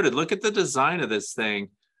as you noted, look at the design of this thing,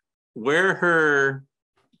 where her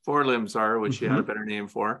forelimbs are, which she had a better name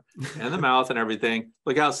for, and the mouth and everything.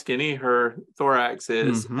 Look how skinny her thorax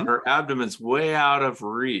is, and her abdomen's way out of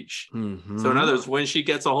reach. So in other words, when she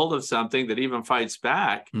gets a hold of something that even fights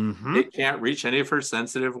back, it can't reach any of her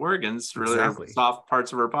sensitive organs, really soft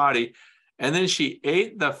parts of her body. And then she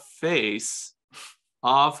ate the face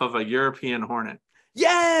off of a European hornet.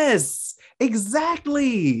 Yes,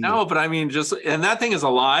 exactly. No, but I mean, and that thing is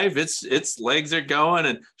alive. Its legs are going,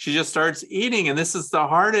 and she just starts eating. And this is the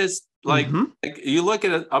hardest. Like you look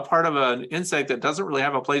at a part of an insect that doesn't really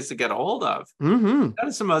have a place to get a hold of. That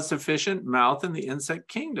is the most efficient mouth in the insect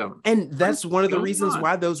kingdom. And that's one of the reasons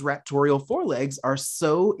why those raptorial forelegs are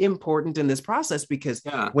so important in this process, because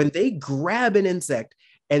when they grab an insect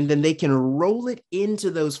and then they can roll it into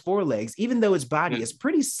those forelegs, even though its body is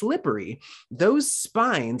pretty slippery, those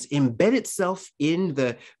spines embed itself in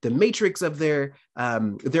the matrix of their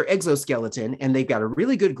exoskeleton, and they've got a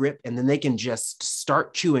really good grip, and then they can just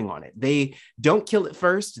start chewing on it. They don't kill it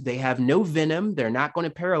first. They have no venom. They're not going to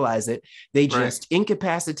paralyze it. They just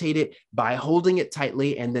incapacitate it by holding it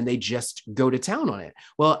tightly, and then they just go to town on it.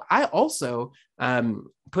 Well, I also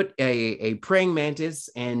put a praying mantis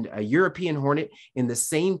and a European hornet in the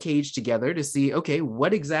same cage together to see, okay,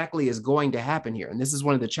 what exactly is going to happen here? And this is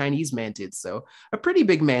one of the Chinese mantids, so a pretty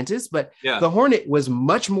big mantis, but the hornet was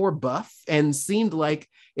much more buff and seemed like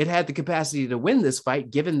it had the capacity to win this fight,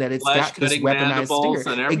 given that it's got this weaponized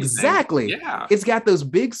stinger. Exactly. It's got those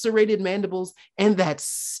big serrated mandibles and that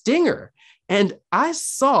stinger. And I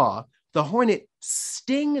saw the hornet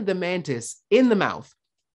sting the mantis in the mouth.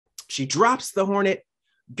 She drops the hornet,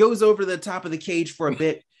 goes over the top of the cage for a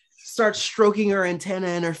bit, starts stroking her antenna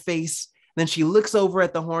in her face. Then she looks over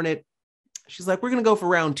at the hornet. She's like, we're going to go for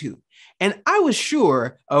round 2. And I was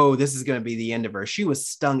sure, oh, this is going to be the end of her. She was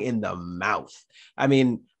stung in the mouth. I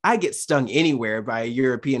mean, I get stung anywhere by a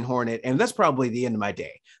European hornet, and that's probably the end of my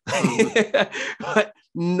day. But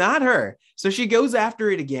not her. So she goes after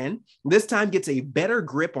it again, this time gets a better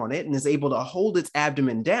grip on it and is able to hold its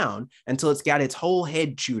abdomen down until it's got its whole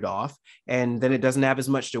head chewed off. And then it doesn't have as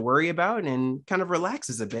much to worry about and kind of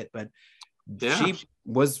relaxes a bit. But there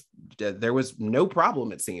was no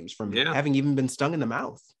problem, it seems, from having even been stung in the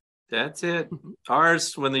mouth. That's it.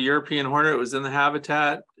 Ours, when the European hornet was in the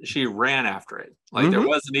habitat, she ran after it. Like there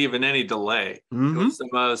wasn't even any delay. It was the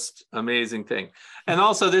most amazing thing. And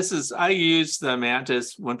also I use the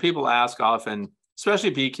mantis when people ask often,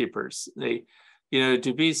 especially beekeepers,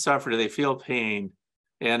 do bees suffer? Do they feel pain?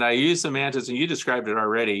 And I use the mantis, and you described it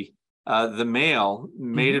already. The male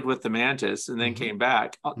mated with the mantis and then came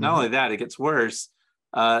back. Not only that, it gets worse.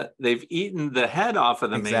 They've eaten the head off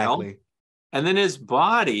of the male. And then his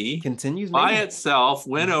body continues by itself,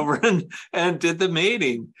 went over and did the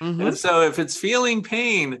mating. And so if it's feeling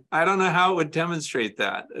pain, I don't know how it would demonstrate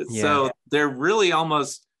that. So they're really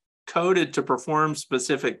almost coded to perform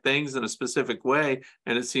specific things in a specific way.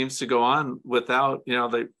 And it seems to go on without,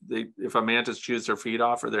 if a mantis chews their feet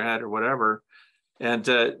off or their head or whatever. And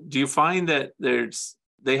do you find that there's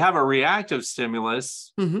they have a reactive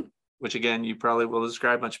stimulus, Mm-hmm. which again, you probably will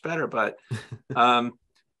describe much better, but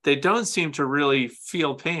they don't seem to really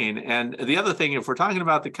feel pain. And the other thing, if we're talking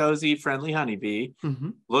about the cozy, friendly honeybee, Mm-hmm.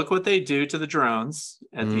 look what they do to the drones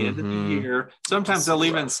at the end of the year. Sometimes they'll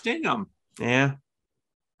even sting them. Yeah.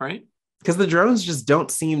 Right? Because the drones just don't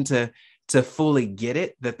seem to fully get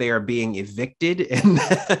it that they are being evicted. And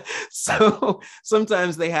so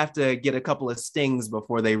sometimes they have to get a couple of stings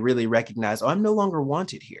before they really recognize, oh, I'm no longer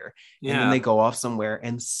wanted here. Yeah. And then they go off somewhere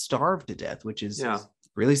and starve to death, which is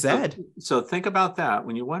really sad. So think about that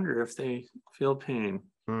when you wonder if they feel pain.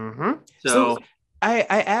 Mm-hmm. So I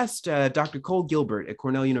asked Dr. Cole Gilbert at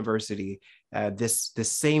Cornell University this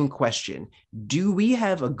same question. Do we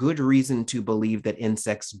have a good reason to believe that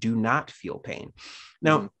insects do not feel pain?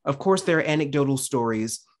 Now, of course, there are anecdotal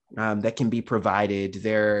stories that can be provided.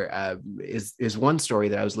 There is one story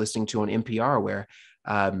that I was listening to on NPR where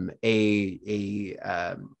I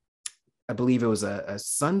believe it was a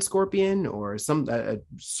sun scorpion or a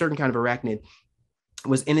certain kind of arachnid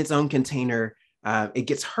was in its own container. It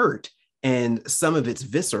gets hurt and some of its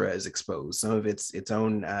viscera is exposed, some of its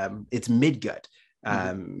own its midgut.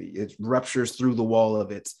 It ruptures through the wall of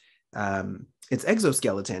its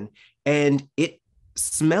exoskeleton, and it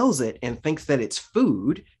smells it and thinks that it's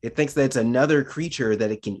food. It thinks that it's another creature that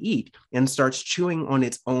it can eat and starts chewing on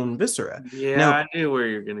its own viscera. Yeah, now, I knew where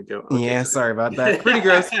you're going to go. Okay. Yeah, sorry about that. Pretty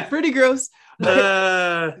gross. Pretty gross.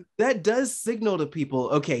 That does signal to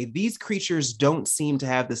people, okay, these creatures don't seem to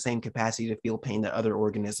have the same capacity to feel pain that other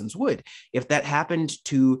organisms would. If that happened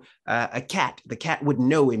to a cat, the cat would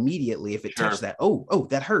know immediately if it touched that. Oh,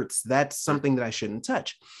 that hurts. That's something that I shouldn't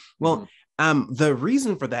touch. Well, the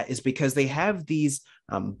reason for that is because they have these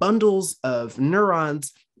bundles of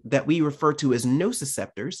neurons that we refer to as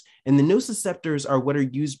nociceptors, and the nociceptors are what are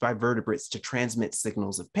used by vertebrates to transmit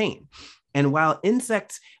signals of pain. And while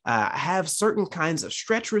insects have certain kinds of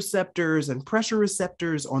stretch receptors and pressure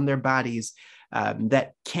receptors on their bodies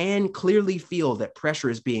that can clearly feel that pressure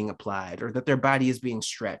is being applied or that their body is being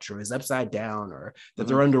stretched or is upside down or that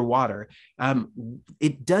they're underwater,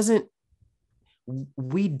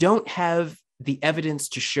 we don't have the evidence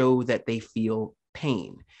to show that they feel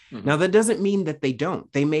pain. Now, that doesn't mean that they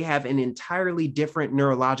don't. They may have an entirely different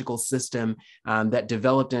neurological system that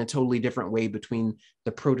developed in a totally different way between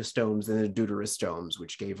the protostomes and the deuterostomes,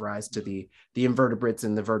 which gave rise to the invertebrates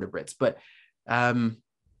and the vertebrates. But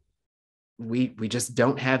we just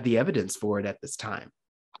don't have the evidence for it at this time.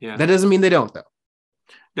 Yeah. That doesn't mean they don't, though.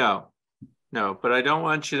 No, but I don't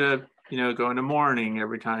want you to, go into mourning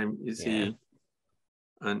every time you see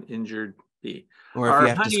an injured bee. Or if you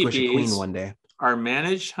have to squish a queen one day. Are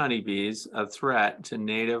managed honeybees a threat to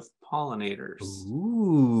native pollinators?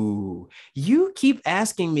 Ooh, you keep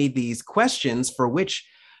asking me these questions for which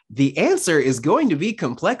the answer is going to be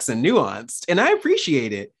complex and nuanced, and I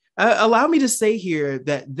appreciate it. Allow me to say here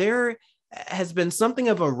that there has been something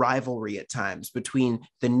of a rivalry at times between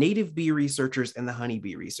the native bee researchers and the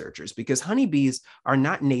honeybee researchers, because honeybees are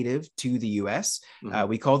not native to the US.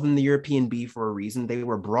 We call them the European bee for a reason. They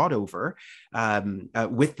were brought over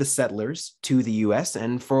with the settlers to the US,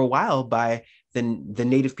 and for a while by the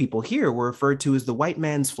native people here were referred to as the white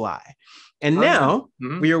man's fly. And now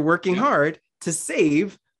we are working hard to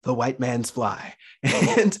save the white man's fly.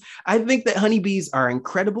 And I think that honeybees are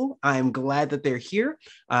incredible. I'm glad that they're here.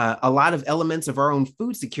 A lot of elements of our own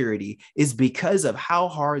food security is because of how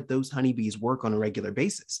hard those honeybees work on a regular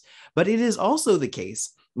basis. But it is also the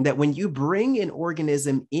case that when you bring an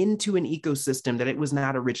organism into an ecosystem that it was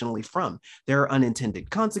not originally from, there are unintended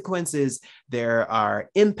consequences. There are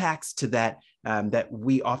impacts to that that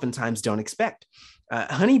we oftentimes don't expect.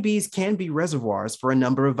 Honeybees can be reservoirs for a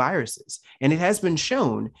number of viruses. And it has been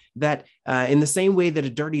shown that in the same way that a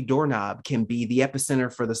dirty doorknob can be the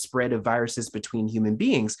epicenter for the spread of viruses between human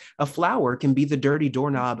beings, a flower can be the dirty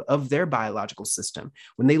doorknob of their biological system.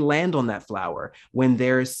 When they land on that flower, when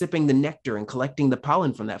they're sipping the nectar and collecting the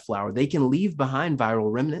pollen from that flower, they can leave behind viral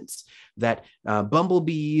remnants that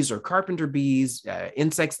bumblebees or carpenter bees,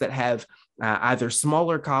 insects that have either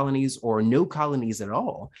smaller colonies or no colonies at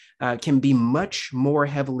all, can be much more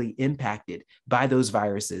heavily impacted by those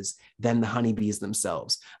viruses than the honeybees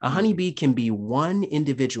themselves. A honeybee can be one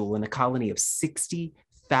individual in a colony of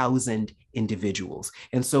 60,000 individuals.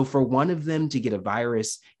 And so for one of them to get a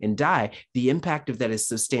virus and die, the impact of that is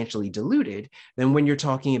substantially diluted than when you're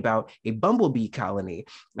talking about a bumblebee colony,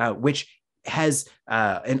 which has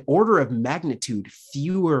an order of magnitude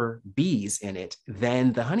fewer bees in it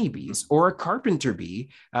than the honeybees, or a carpenter bee,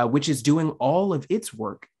 which is doing all of its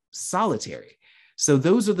work solitary. So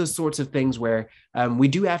those are the sorts of things where we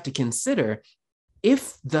do have to consider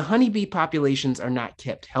if the honeybee populations are not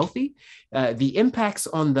kept healthy, the impacts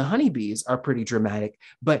on the honeybees are pretty dramatic,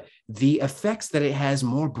 but the effects that it has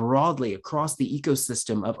more broadly across the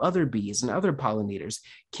ecosystem of other bees and other pollinators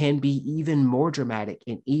can be even more dramatic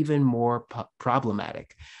and even more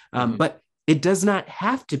problematic. But it does not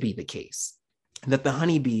have to be the case that the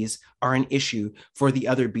honeybees are an issue for the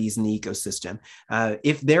other bees in the ecosystem.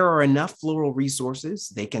 If there are enough floral resources,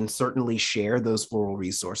 they can certainly share those floral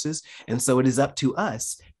resources. And so it is up to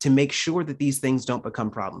us to make sure that these things don't become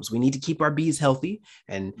problems. We need to keep our bees healthy,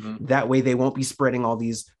 and that way they won't be spreading all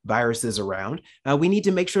these viruses around. We need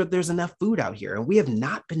to make sure that there's enough food out here, and we have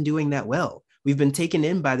not been doing that well. We've been taken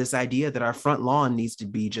in by this idea that our front lawn needs to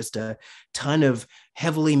be just a ton of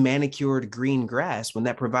heavily manicured green grass when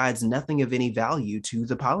that provides nothing of any value to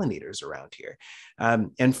the pollinators around here.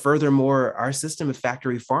 And furthermore, our system of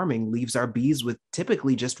factory farming leaves our bees with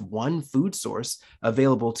typically just one food source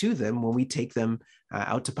available to them when we take them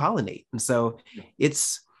out to pollinate. And so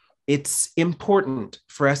it's important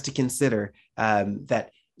for us to consider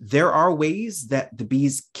that there are ways that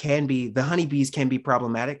the honeybees can be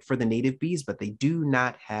problematic for the native bees, but they do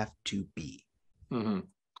not have to be.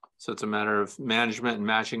 So it's a matter of management and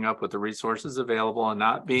matching up with the resources available and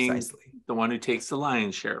not being the one who takes the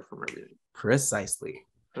lion's share from everything. Precisely.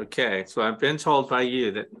 Okay, so I've been told by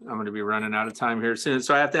you that I'm going to be running out of time here soon,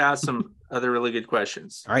 so I have to ask some other really good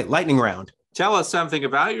questions. All right, lightning round. Tell us something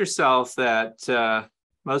about yourself that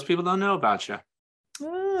most people don't know about you.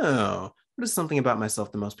 Oh, what is something about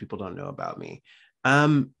myself that most people don't know about me?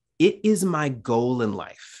 It is my goal in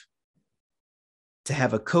life to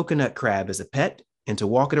have a coconut crab as a pet and to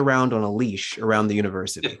walk it around on a leash around the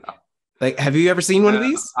university. Yeah. Like, have you ever seen one of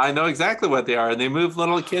these? I know exactly what they are. They move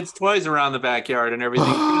little kids' toys around the backyard and everything.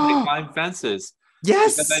 They climb fences.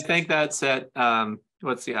 Yes. Because I think that's at,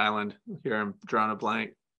 what's the island? Here, I'm drawing a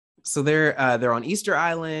blank. So they're on Easter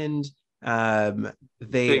Island.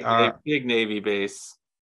 They are big Navy base.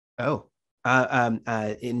 Oh,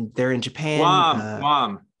 they're in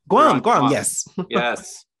Japan. Guam. Yes.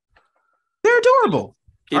 Yes. They're adorable.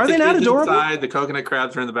 Are they not adorable? Inside, the coconut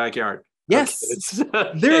crabs are in the backyard. Yes.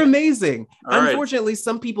 Okay. They're amazing. Unfortunately,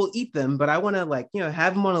 some people eat them, but I want to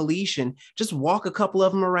have them on a leash and just walk a couple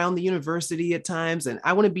of them around the university at times. And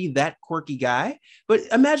I want to be that quirky guy. But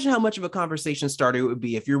imagine how much of a conversation starter it would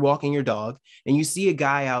be if you're walking your dog and you see a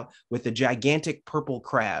guy out with a gigantic purple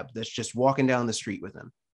crab that's just walking down the street with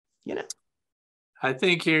him. I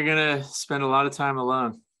think you're gonna spend a lot of time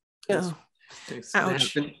alone. Yeah.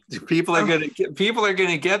 Ouch. People are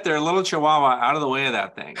gonna get their little chihuahua out of the way of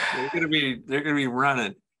that thing. They're gonna be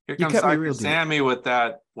running. Here comes Dr. Sammy with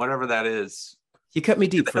that, whatever that is. You cut me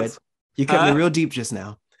deep, Fred. You cut me real deep just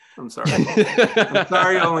now. I'm sorry. I'm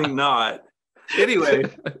sorry, only not. Anyway,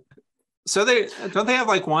 so they have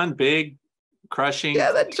like one big crushing.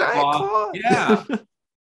 Yeah, that giant claw. Yeah.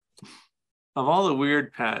 Of all the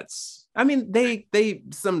weird pets. I mean,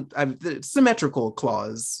 some symmetrical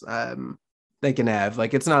claws. They can have,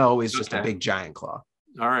 it's not always just a big giant claw.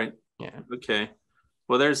 All right. Yeah. Okay.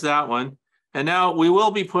 Well, there's that one. And now we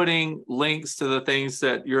will be putting links to the things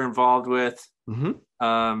that you're involved with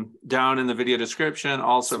down in the video description.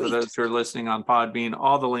 Also, for those who are listening on Podbean,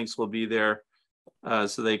 all the links will be there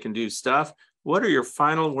so they can do stuff. What are your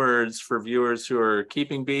final words for viewers who are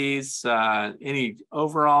keeping bees? Any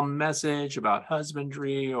overall message about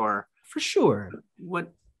husbandry or? For sure.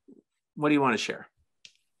 What do you want to share?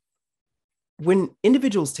 When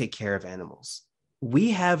individuals take care of animals,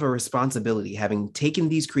 we have a responsibility, having taken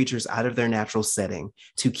these creatures out of their natural setting,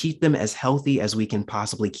 to keep them as healthy as we can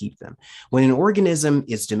possibly keep them. When an organism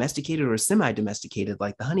is domesticated or semi-domesticated,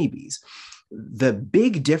 like the honeybees, the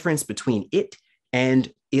big difference between it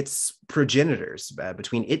and its progenitors,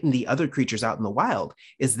 between it and the other creatures out in the wild,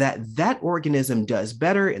 is that that organism does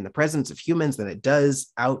better in the presence of humans than it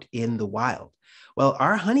does out in the wild. Well,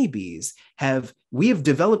 our honeybees we have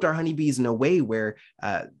developed our honeybees in a way where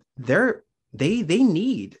they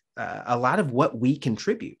need a lot of what we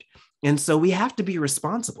contribute. And so we have to be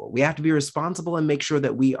responsible. We have to be responsible and make sure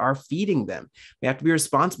that we are feeding them. We have to be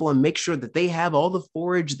responsible and make sure that they have all the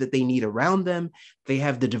forage that they need around them. They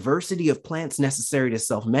have the diversity of plants necessary to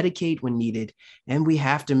self-medicate when needed. And we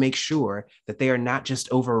have to make sure that they are not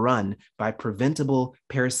just overrun by preventable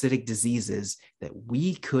parasitic diseases that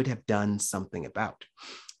we could have done something about.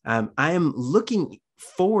 I am looking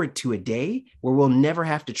forward to a day where we'll never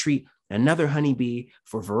have to treat another honeybee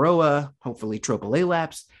for varroa, hopefully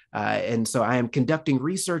tropicolaps. And so I am conducting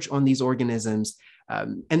research on these organisms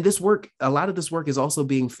And a lot of this work is also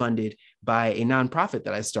being funded by a nonprofit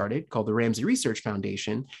that I started called the Ramsey Research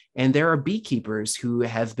Foundation. And there are beekeepers who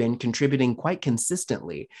have been contributing quite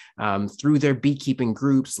consistently through their beekeeping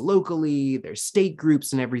groups locally, their state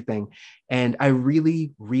groups and everything. And I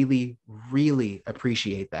really, really, really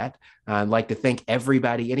appreciate that. I'd like to thank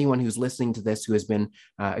everybody, anyone who's listening to this who has been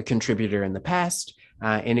a contributor in the past.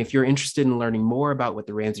 And if you're interested in learning more about what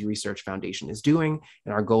the Ramsey Research Foundation is doing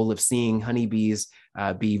and our goal of seeing honeybees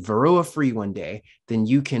be varroa-free one day, then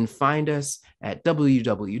you can find us at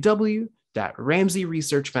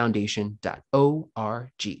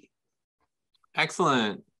www.ramseyresearchfoundation.org.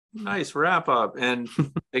 Excellent. Nice wrap up. And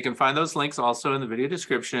they can find those links also in the video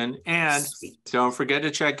description. And don't forget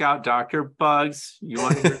to check out Dr. Bugs. You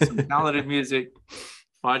want to hear some talented music,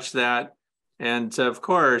 watch that. And of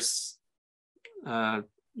course,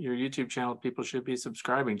 your YouTube channel, people should be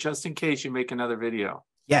subscribing just in case you make another video.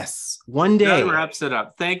 Yes, one day. That wraps it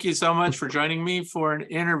up. Thank you so much for joining me for an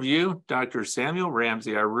interview, Dr. Samuel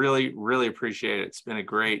Ramsey. I really, really appreciate it. It's been a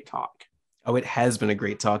great talk. Oh, it has been a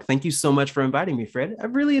great talk. Thank you so much for inviting me, Fred.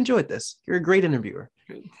 I've really enjoyed this. You're a great interviewer.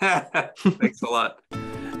 Thanks a lot.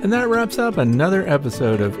 And that wraps up another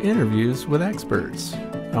episode of Interviews with Experts.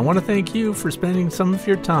 I want to thank you for spending some of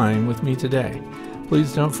your time with me today.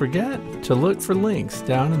 Please don't forget to look for links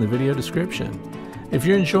down in the video description. If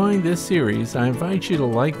you're enjoying this series, I invite you to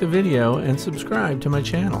like the video and subscribe to my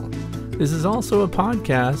channel. This is also a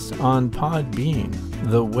podcast on Podbean,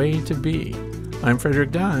 The Way to Bee. I'm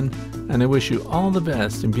Frederick Dunn, and I wish you all the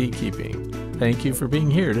best in beekeeping. Thank you for being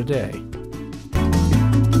here today.